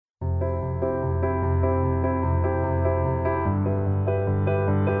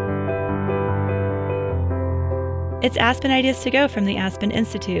It's Aspen Ideas to Go from the Aspen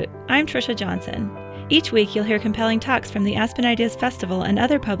Institute. I'm Trisha Johnson. Each week you'll hear compelling talks from the Aspen Ideas Festival and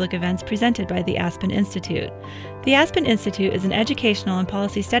other public events presented by the Aspen Institute. The Aspen Institute is an educational and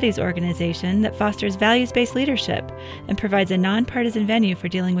policy studies organization that fosters values-based leadership and provides a nonpartisan venue for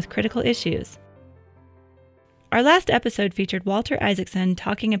dealing with critical issues. Our last episode featured Walter Isaacson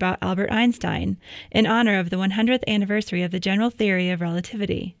talking about Albert Einstein in honor of the 100th anniversary of the General Theory of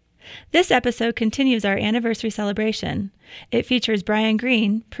Relativity. This episode continues our anniversary celebration. It features Brian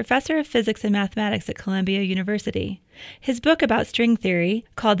Greene, professor of physics and mathematics at Columbia University. His book about string theory,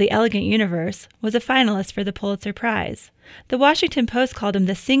 called The Elegant Universe, was a finalist for the Pulitzer Prize. The Washington Post called him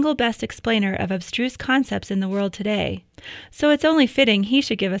the single best explainer of abstruse concepts in the world today. So it's only fitting he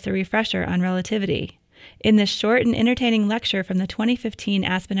should give us a refresher on relativity. In this short and entertaining lecture from the 2015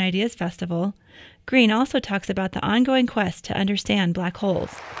 Aspen Ideas Festival, Greene also talks about the ongoing quest to understand black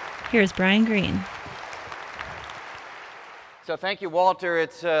holes. Here's Brian Greene. So thank you, Walter.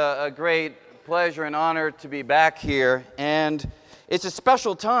 It's a great pleasure and honor to be back here. And it's a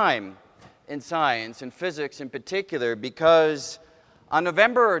special time in science and physics in particular because on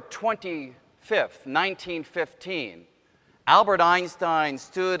November 25th, 1915, Albert Einstein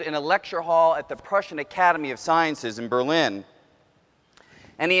stood in a lecture hall at the Prussian Academy of Sciences in Berlin.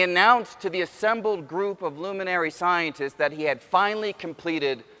 And he announced to the assembled group of luminary scientists that he had finally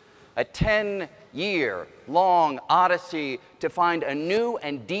completed a 10-year-long odyssey to find a new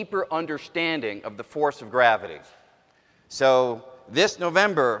and deeper understanding of the force of gravity. So this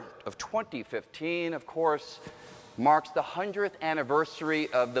November of 2015, of course, marks the 100th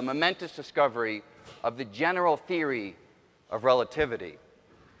anniversary of the momentous discovery of the General Theory of Relativity.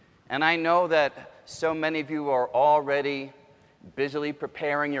 And I know that so many of you are already busily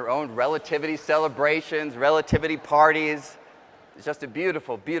preparing your own relativity celebrations, relativity parties. It's just a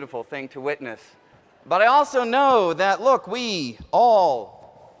beautiful, beautiful thing to witness. But I also know that, look, we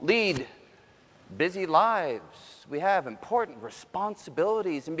all lead busy lives. We have important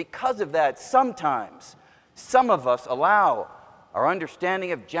responsibilities, and because of that, sometimes some of us allow our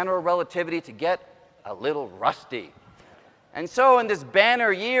understanding of general relativity to get a little rusty. And so in this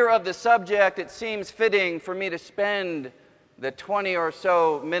banner year of the subject, it seems fitting for me to spend the 20 or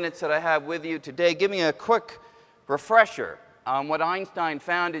so minutes that I have with you today giving a quick refresher on what Einstein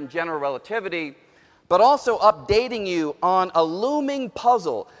found in general relativity, but also updating you on a looming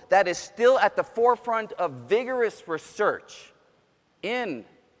puzzle that is still at the forefront of vigorous research in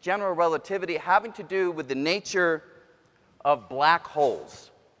general relativity having to do with the nature of black holes.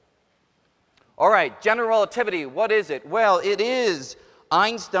 All right, general relativity, what is it? Well, it is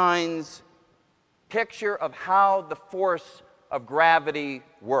Einstein's picture of how the force of gravity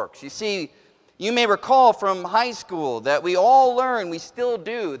works. You see, you may recall from high school that we all learned, we still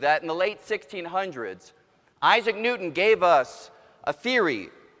do, that in the late 1600s, Isaac Newton gave us a theory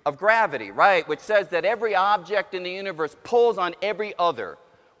of gravity, right, which says that every object in the universe pulls on every other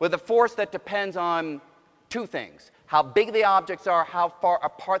with a force that depends on two things: how big the objects are, how far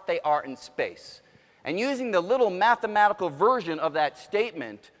apart they are in space. And using the little mathematical version of that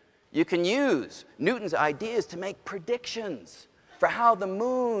statement, you can use Newton's ideas to make predictions for how the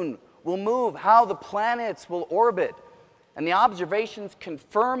moon will move, how the planets will orbit. And the observations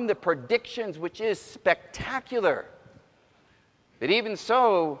confirm the predictions, which is spectacular. But even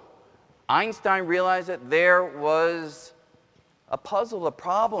so, Einstein realized that there was a puzzle, a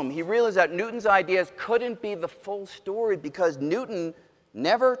problem. He realized that Newton's ideas couldn't be the full story because Newton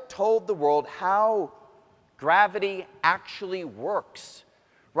never told the world how gravity actually works.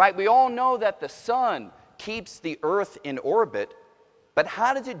 Right? We all know that the sun keeps the Earth in orbit, but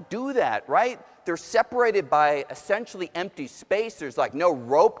how does it do that, right? They're separated by essentially empty space. There's like no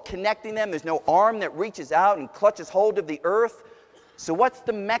rope connecting them. There's no arm that reaches out and clutches hold of the Earth. So what's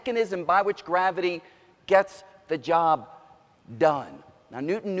the mechanism by which gravity gets the job done? Now,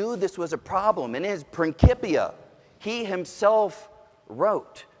 Newton knew this was a problem. In his Principia, he himself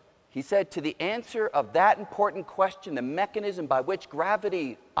wrote, he said, to the answer of that important question, the mechanism by which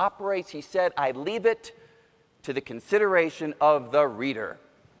gravity operates, he said, I leave it to the consideration of the reader.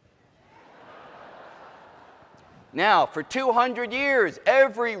 Now, for 200 years,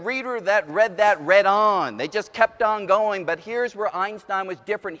 every reader that read on. They just kept on going, but here's where Einstein was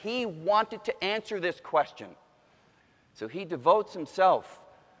different. He wanted to answer this question. So he devotes himself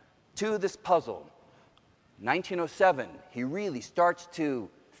to this puzzle. In 1907, he really starts to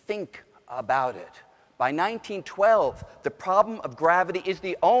think about it. By 1912, the problem of gravity is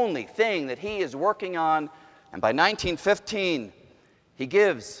the only thing that he is working on. And by 1915, he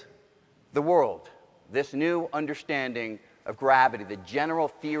gives the world this new understanding of gravity, the General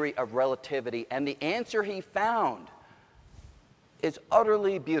Theory of Relativity, and the answer he found is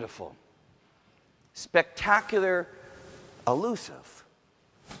utterly beautiful, spectacular, elusive.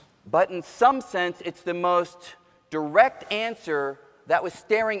 But in some sense, it's the most direct answer that was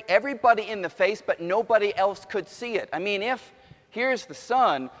staring everybody in the face, but nobody else could see it. I mean, if here's the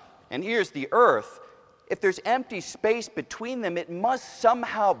sun and here's the earth, if there's empty space between them, it must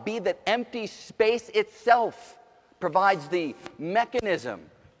somehow be that empty space itself provides the mechanism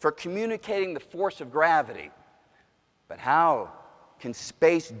for communicating the force of gravity. But how can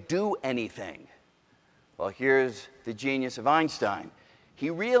space do anything? Well, here's the genius of Einstein. He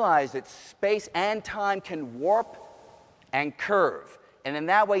realized that space and time can warp and curve, and in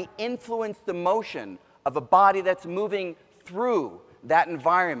that way influence the motion of a body that's moving through that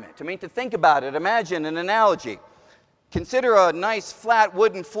environment. I mean, to think about it, imagine an analogy. Consider a nice flat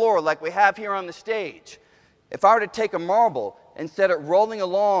wooden floor like we have here on the stage. If I were to take a marble and set it rolling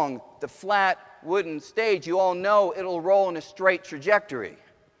along the flat wooden stage, you all know it'll roll in a straight trajectory.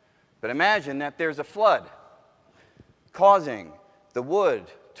 But imagine that there's a flood causing the wood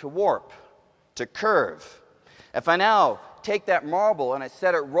to warp, to curve. If I now take that marble and I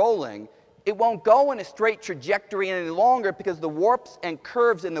set it rolling, it won't go in a straight trajectory any longer because the warps and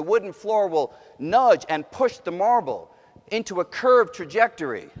curves in the wooden floor will nudge and push the marble into a curved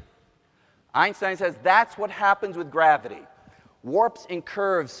trajectory. Einstein says that's what happens with gravity. Warps and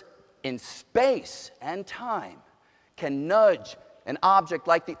curves in space and time can nudge an object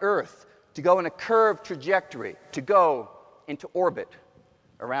like the Earth to go in a curved trajectory, to go into orbit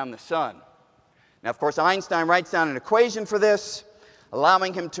around the sun. Now, of course, Einstein writes down an equation for this,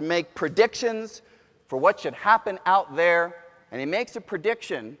 allowing him to make predictions for what should happen out there. And he makes a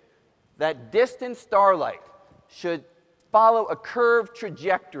prediction that distant starlight should follow a curved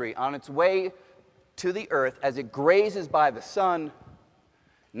trajectory on its way to the Earth as it grazes by the sun.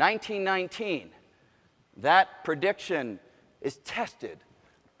 1919, that prediction is tested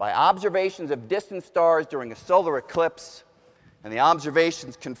by observations of distant stars during a solar eclipse, and the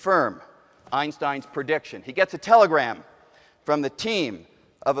observations confirm Einstein's prediction. He gets a telegram from the team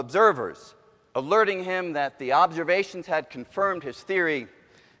of observers alerting him that the observations had confirmed his theory,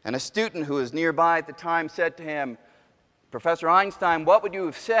 and a student who was nearby at the time said to him, "Professor Einstein, what would you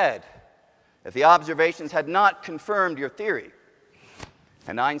have said if the observations had not confirmed your theory?"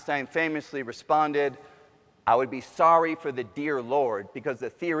 And Einstein famously responded, "I would be sorry for the dear Lord because the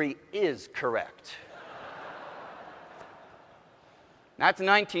theory is correct." That's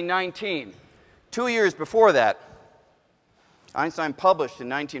 1919. 2 years before that, Einstein published in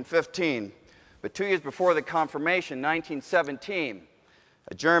 1915, but 2 years before the confirmation, 1917,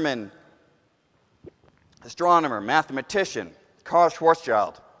 a German astronomer, mathematician, Karl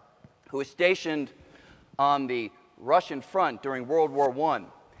Schwarzschild, who was stationed on the Russian front during World War I,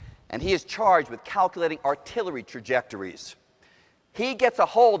 and he is charged with calculating artillery trajectories. He gets a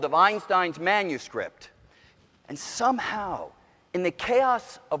hold of Einstein's manuscript, and somehow, in the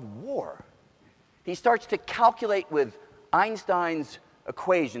chaos of war, he starts to calculate with Einstein's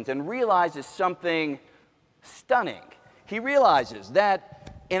equations and realizes something stunning. He realizes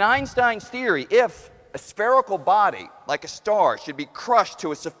that in Einstein's theory, if a spherical body, like a star, should be crushed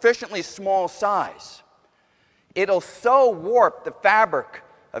to a sufficiently small size, it'll so warp the fabric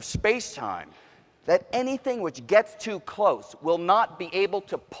of space-time that anything which gets too close will not be able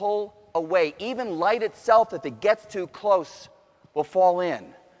to pull away. Even light itself, if it gets too close, will fall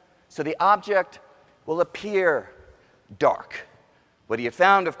in. So the object will appear dark. What he had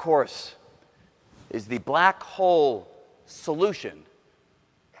found, of course, is the black hole solution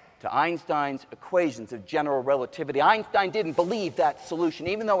to Einstein's equations of general relativity. Einstein didn't believe that solution,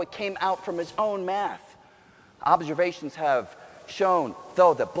 even though it came out from his own math. Observations have shown,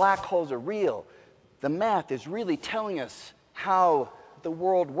 though, that black holes are real. The math is really telling us how the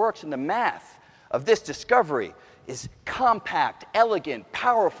world works, and the math of this discovery is compact, elegant,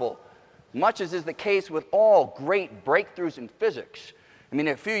 powerful, much as is the case with all great breakthroughs in physics. I mean,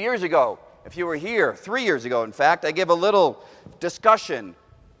 a few years ago, if you were here, 3 years ago, in fact, I gave a little discussion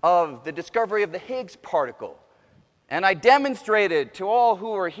of the discovery of the Higgs particle. And I demonstrated to all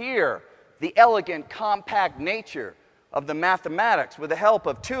who were here the elegant, compact nature of the mathematics with the help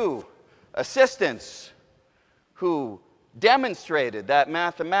of two assistants who demonstrated that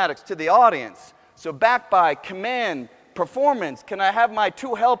mathematics to the audience. So backed by command performance, can I have my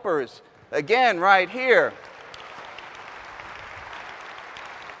two helpers again right here?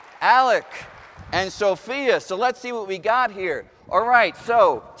 Alec and Sophia. So let's see what we got here. All right,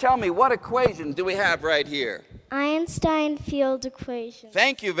 so tell me, what equations do we have right here? Einstein field equation.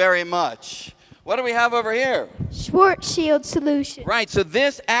 Thank you very much. What do we have over here? Schwarzschild solution. Right, so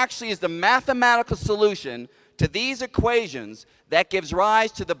this actually is the mathematical solution to these equations that gives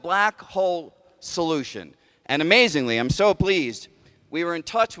rise to the black hole solution. And amazingly, I'm so pleased, we were in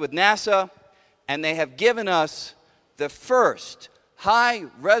touch with NASA, and they have given us the first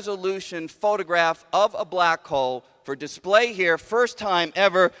high-resolution photograph of a black hole for display here, first time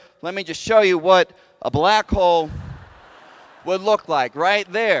ever. Let me just show you what a black hole would look like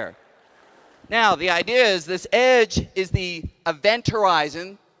right there. Now, the idea is this edge is the event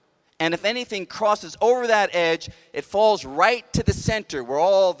horizon, and if anything crosses over that edge, it falls right to the center where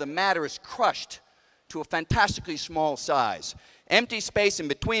all the matter is crushed to a fantastically small size. Empty space in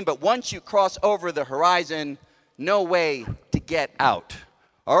between, but once you cross over the horizon, no way to get out.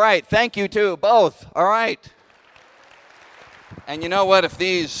 All right, thank you to both. All right. And you know what? If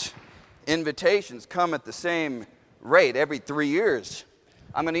these invitations come at the same rate every 3 years,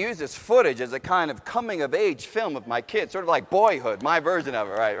 I'm going to use this footage as a kind of coming-of-age film of my kids, sort of like Boyhood, my version of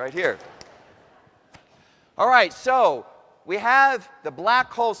it, right here. All right, so we have the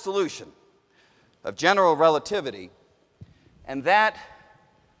black hole solution of general relativity, and that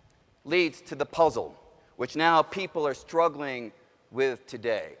leads to the puzzle, which now people are struggling with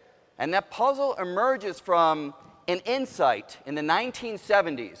today. And that puzzle emerges from an insight in the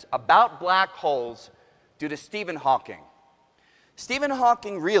 1970s about black holes due to Stephen Hawking. Stephen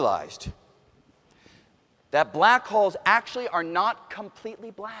Hawking realized that black holes actually are not completely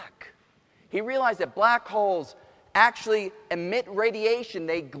black. He realized that black holes actually emit radiation,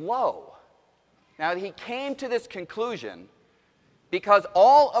 they glow. Now, he came to this conclusion because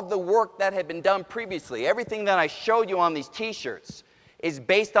all of the work that had been done previously, everything that I showed you on these t-shirts, is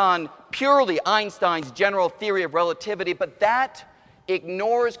based on purely Einstein's General Theory of Relativity, but that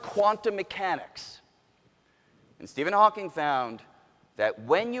ignores quantum mechanics. And Stephen Hawking found that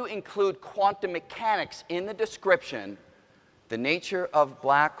when you include quantum mechanics in the description, the nature of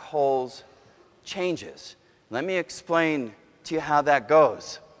black holes changes. Let me explain to you how that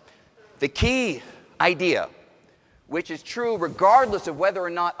goes. The key idea, which is true regardless of whether or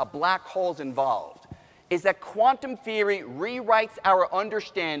not a black hole is involved, is that quantum theory rewrites our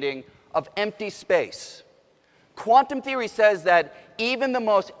understanding of empty space. Quantum theory says that even the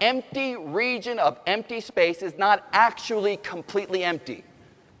most empty region of empty space is not actually completely empty.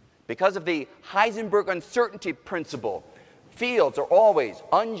 Because of the Heisenberg uncertainty principle, fields are always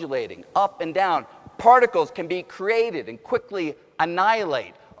undulating up and down. Particles can be created and quickly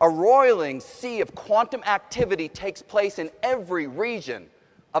annihilate. A roiling sea of quantum activity takes place in every region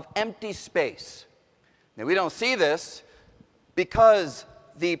of empty space. Now, we don't see this because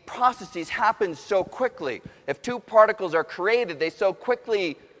the processes happen so quickly. If two particles are created, they so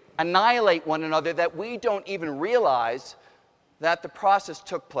quickly annihilate one another that we don't even realize that the process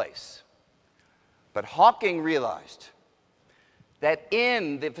took place. But Hawking realized that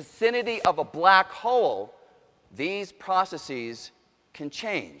in the vicinity of a black hole, these processes can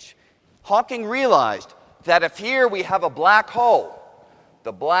change. Hawking realized that if here we have a black hole,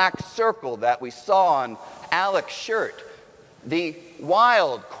 the black circle that we saw on Alec's shirt, the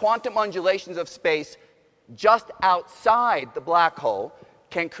wild quantum undulations of space just outside the black hole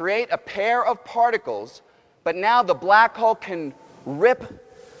can create a pair of particles, but now the black hole can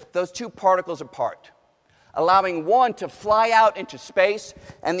rip those two particles apart, allowing one to fly out into space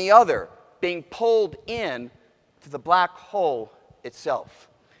and the other being pulled in to the black hole itself.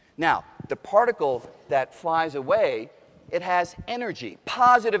 Now, the particle that flies away, it has energy,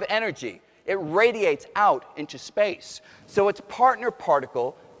 positive energy. It radiates out into space. So its partner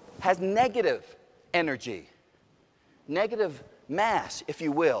particle has negative energy, negative mass, if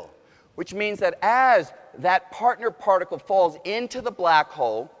you will, which means that as that partner particle falls into the black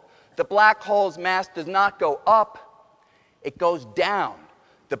hole's mass does not go up, it goes down.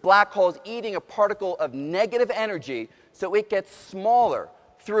 The black hole is eating a particle of negative energy, so it gets smaller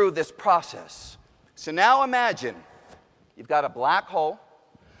through this process. So now imagine you've got a black hole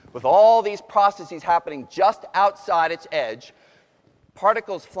with all these processes happening just outside its edge,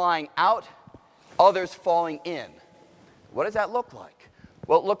 particles flying out, others falling in. What does that look like?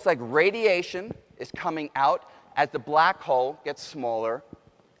 Well, it looks like radiation is coming out as the black hole gets smaller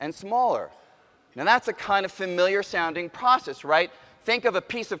and smaller. Now that's a kind of familiar sounding process, right? Think of a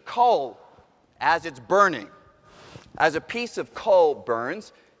piece of coal as it's burning. As a piece of coal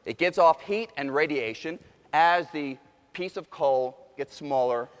burns, it gives off heat and radiation as the piece of coal gets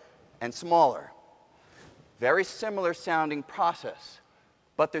smaller and smaller. Very similar sounding process,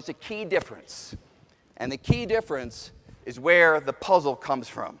 but there's a key difference. And the key difference is where the puzzle comes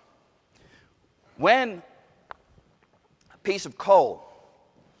from. When a piece of coal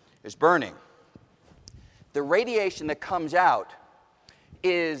is burning, the radiation that comes out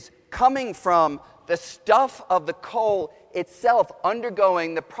is coming from the stuff of the coal itself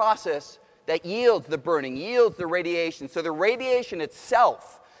undergoing the process that yields the burning, yields the radiation. So the radiation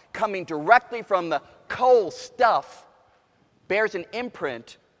itself, coming directly from the coal stuff, bears an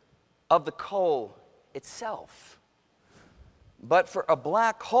imprint of the coal itself. But for a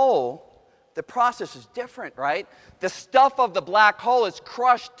black hole, the process is different, right? The stuff of the black hole is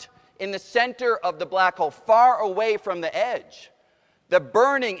crushed in the center of the black hole, far away from the edge. The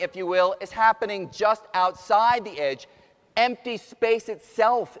burning, if you will, is happening just outside the edge. Empty space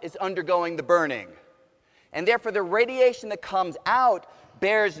itself is undergoing the burning. And therefore, the radiation that comes out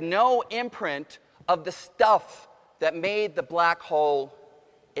bears no imprint of the stuff that made the black hole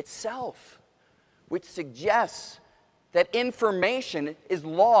itself, which suggests that information is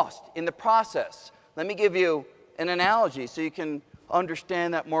lost in the process. Let me give you an analogy so you can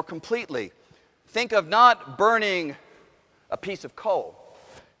understand that more completely. Think of not burning a piece of coal.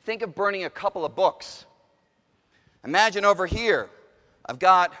 Think of burning a couple of books. Imagine over here, I've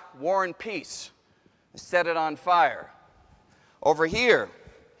got War and Peace. Set it on fire. Over here,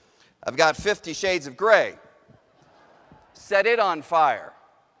 I've got 50 Shades of Grey. Set it on fire.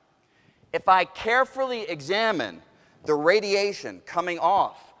 If I carefully examine the radiation coming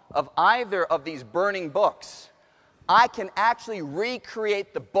off of either of these burning books, I can actually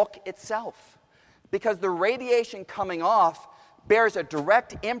recreate the book itself, because the radiation coming off bears a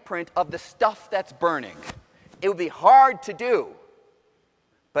direct imprint of the stuff that's burning. It would be hard to do,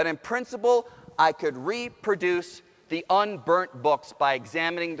 but in principle, I could reproduce the unburnt books by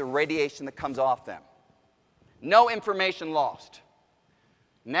examining the radiation that comes off them. No information lost.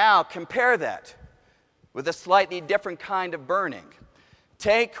 Now compare that with a slightly different kind of burning.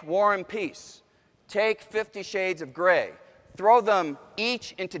 Take War and Peace. Take 50 Shades of Grey. Throw them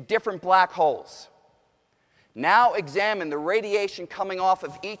each into different black holes. Now examine the radiation coming off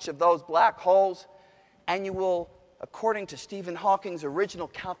of each of those black holes, and you will, according to Stephen Hawking's original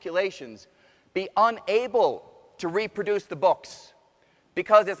calculations, be unable to reproduce the books,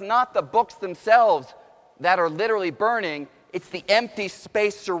 because it's not the books themselves that are literally burning, it's the empty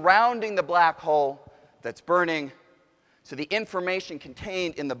space surrounding the black hole that's burning. So the information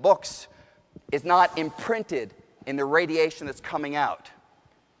contained in the books is not imprinted in the radiation that's coming out.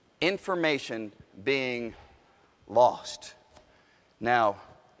 Information being lost. Now,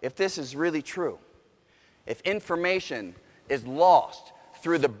 if this is really true, if information is lost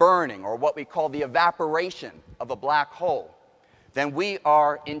through the burning, or what we call the evaporation of a black hole, then we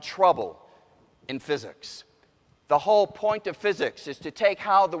are in trouble in physics. The whole point of physics is to take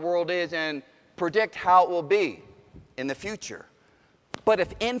how the world is and predict how it will be in the future. But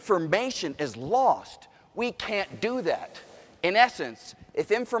if information is lost, we can't do that. In essence,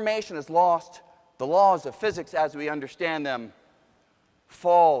 if information is lost, the laws of physics as we understand them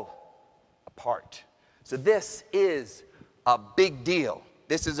fall apart. So this is a big deal.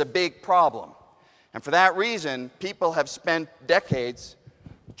 This is a big problem. And for that reason, people have spent decades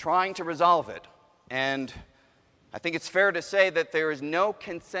trying to resolve it. And I think it's fair to say that there is no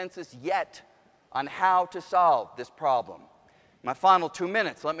consensus yet on how to solve this problem. In my final 2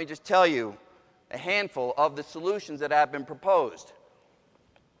 minutes, let me just tell you a handful of the solutions that have been proposed.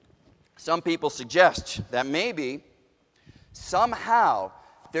 Some people suggest that maybe, somehow,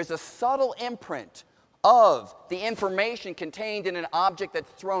 there's a subtle imprint of the information contained in an object that's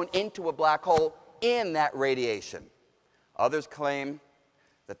thrown into a black hole in that radiation. Others claim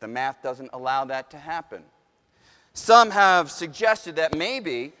that the math doesn't allow that to happen. Some have suggested that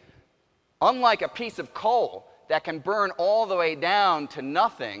maybe, unlike a piece of coal that can burn all the way down to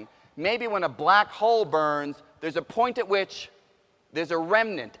nothing, maybe when a black hole burns, there's a point at which there's a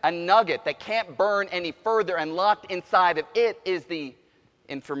remnant, a nugget that can't burn any further, and locked inside of it is the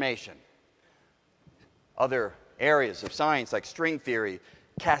information. Other areas of science, like string theory,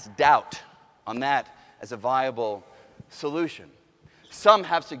 cast doubt on that as a viable solution. Some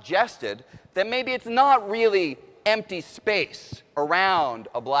have suggested that maybe it's not really empty space around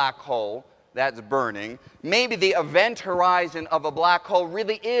a black hole that's burning. Maybe the event horizon of a black hole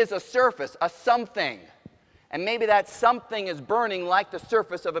really is a surface, a something. And maybe that something is burning like the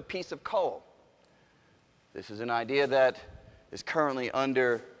surface of a piece of coal. This is an idea that is currently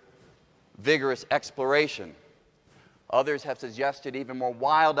under vigorous exploration. Others have suggested even more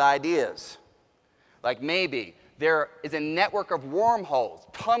wild ideas, like maybe there is a network of wormholes,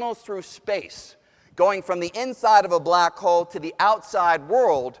 tunnels through space, going from the inside of a black hole to the outside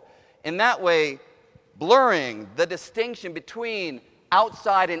world, in that way blurring the distinction between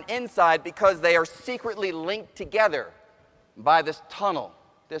outside and inside, because they are secretly linked together by this tunnel,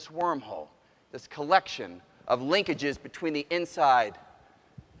 this wormhole, this collection of linkages between the inside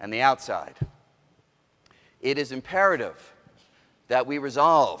and the outside. It is imperative that we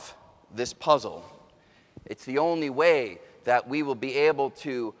resolve this puzzle. It's the only way that we will be able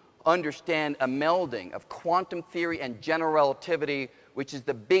to understand a melding of quantum theory and general relativity, which is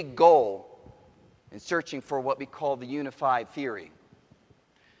the big goal in searching for what we call the unified theory.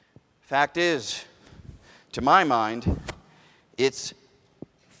 Fact is, to my mind, it's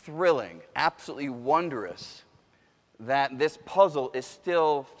thrilling, absolutely wondrous that this puzzle is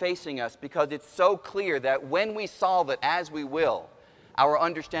still facing us, because it's so clear that when we solve it, as we will, our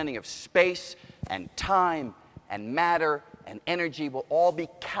understanding of space and time and matter and energy will all be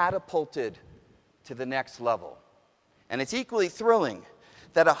catapulted to the next level. And it's equally thrilling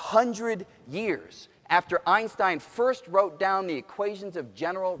that 100 years after Einstein first wrote down the equations of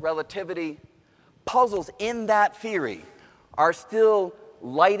general relativity, puzzles in that theory are still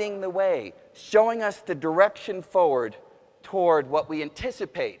lighting the way, showing us the direction forward toward what we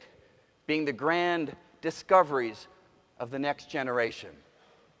anticipate being the grand discoveries of the next generation.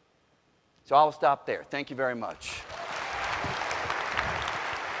 So I'll stop there. Thank you very much.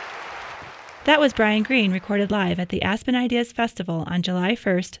 That was Brian Greene, recorded live at the Aspen Ideas Festival on July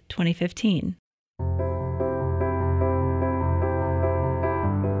 1st, 2015.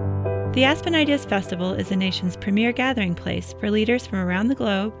 The Aspen Ideas Festival is the nation's premier gathering place for leaders from around the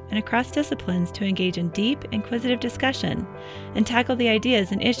globe and across disciplines to engage in deep, inquisitive discussion and tackle the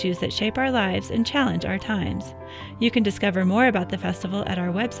ideas and issues that shape our lives and challenge our times. You can discover more about the festival at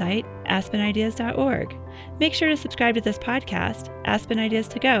our website, aspenideas.org. Make sure to subscribe to this podcast, Aspen Ideas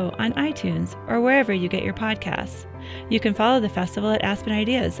to Go, on iTunes or wherever you get your podcasts. You can follow the festival at Aspen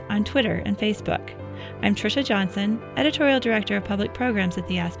Ideas on Twitter and Facebook. I'm Trisha Johnson, Editorial Director of Public Programs at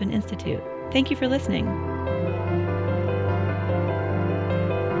the Aspen Institute. Thank you for listening.